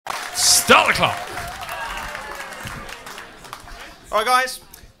Start the clock. All right, guys.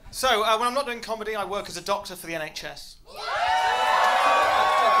 So, when I'm not doing comedy, I work as a doctor for the NHS.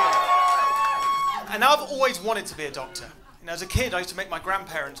 And I've always wanted to be a doctor. You know, as a kid, I used to make my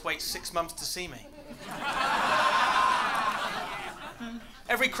grandparents wait 6 months to see me.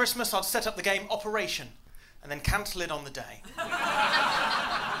 Every Christmas, I'd set up the game Operation and then cancel it on the day.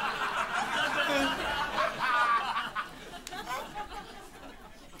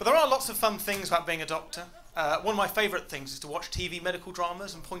 But there are lots of fun things about being a doctor. One of my favourite things is to watch TV medical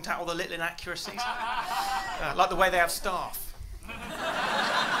dramas and point out all the little inaccuracies, like the way they have staff.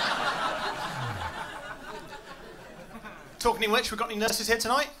 Talking in which, we've got any nurses here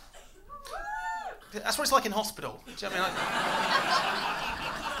tonight? That's what it's like in hospital. Do you know what I mean?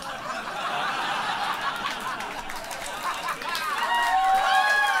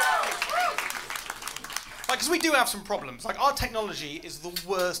 Because we do have some problems. Like, our technology is the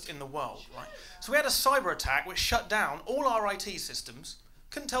worst in the world, right? So we had a cyber attack which shut down all our IT systems.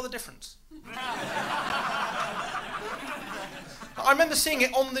 Couldn't tell the difference. I remember seeing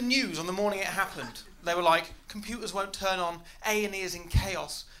it on the news on the morning it happened. They were like, computers won't turn on, A&E is in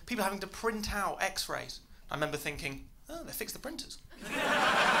chaos, people having to print out x-rays. I remember thinking, oh, they fixed the printers.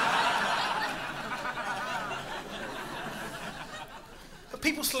 But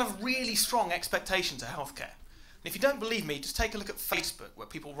people still have really strong expectations of healthcare. And if you don't believe me, just take a look at Facebook, where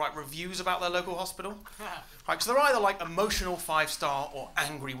people write reviews about their local hospital. Right, because they're either like emotional 5-star or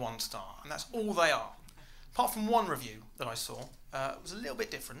angry 1-star, and that's all they are. Apart from one review that I saw, it was a little bit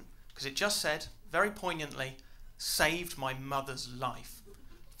different, because it just said, very poignantly, saved my mother's life.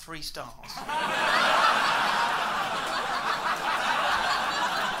 3 stars.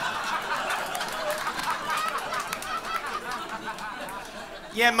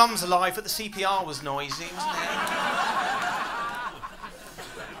 Yeah, Mum's alive, but the CPR was noisy, wasn't it?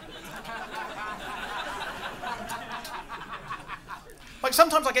 Like,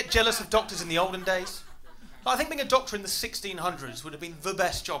 sometimes I get jealous of doctors in the olden days. I think being a doctor in the 1600s would have been the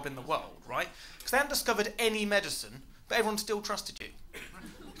best job in the world, right? Because they hadn't discovered any medicine, but everyone still trusted you.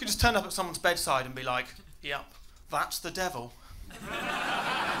 You could just turn up at someone's bedside and be like, yep, that's the devil.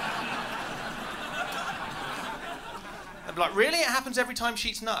 They'd be like, really? It happens every time she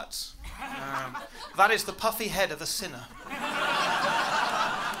eats nuts? That is the puffy head of a sinner.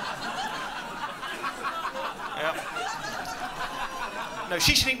 Yep. No,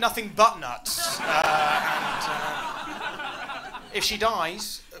 she should eat nothing but nuts. If she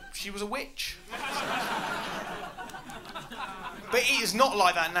dies, she was a witch. But it is not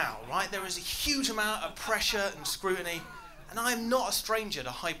like that now, right? There is a huge amount of pressure and scrutiny, and I am not a stranger to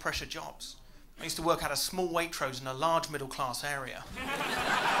high-pressure jobs. I used to work at a small Waitrose in a large middle-class area.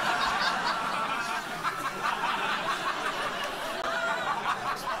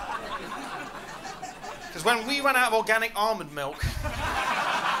 Because when we ran out of organic almond milk,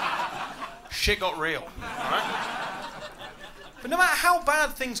 shit got real, right? But no matter how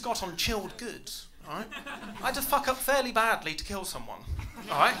bad things got on chilled goods, right, I had to fuck up fairly badly to kill someone,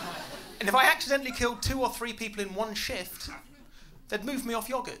 right? And if I accidentally killed 2 or 3 people in one shift, they'd move me off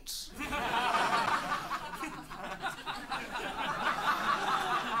yogurts.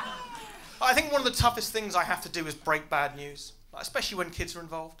 I think one of the toughest things I have to do is break bad news, especially when kids are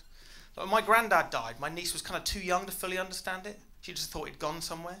involved. Like, when my granddad died, my niece was kind of too young to fully understand it. She just thought he'd gone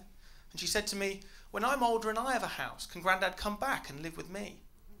somewhere. And she said to me, when I'm older and I have a house, can Granddad come back and live with me?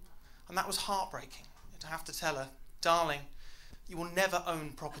 And that was heartbreaking, to have to tell her, darling, you will never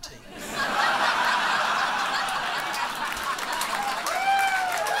own property.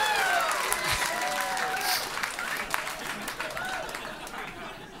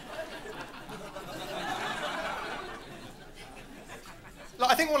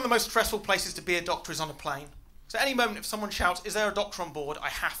 I think one of the most stressful places to be a doctor is on a plane. So at any moment, if someone shouts, is there a doctor on board, I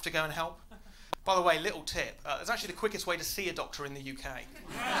have to go and help. By the way, little tip, it's actually the quickest way to see a doctor in the UK.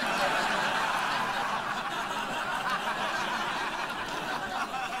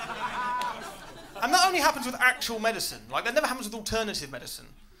 And that only happens with actual medicine. Like, that never happens with alternative medicine.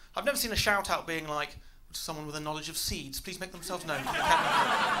 I've never seen a shout-out being like, someone with a knowledge of seeds, please make themselves known.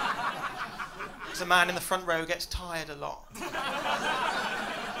 There's a man in the front row who gets tired a lot.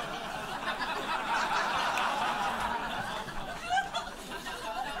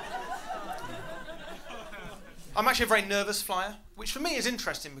 I'm actually a very nervous flyer, which for me is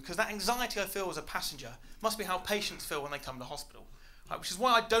interesting because that anxiety I feel as a passenger must be how patients feel when they come to hospital, right? Which is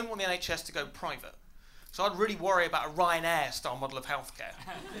why I don't want the NHS to go private. So I'd really worry about a Ryanair-style model of healthcare,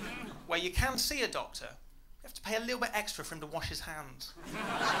 where you can see a doctor, you have to pay a little bit extra for him to wash his hands.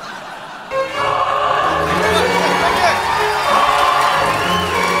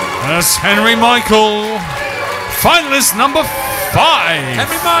 That's Henry Michael, finalist number 5.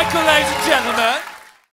 Henry Michael, ladies and gentlemen.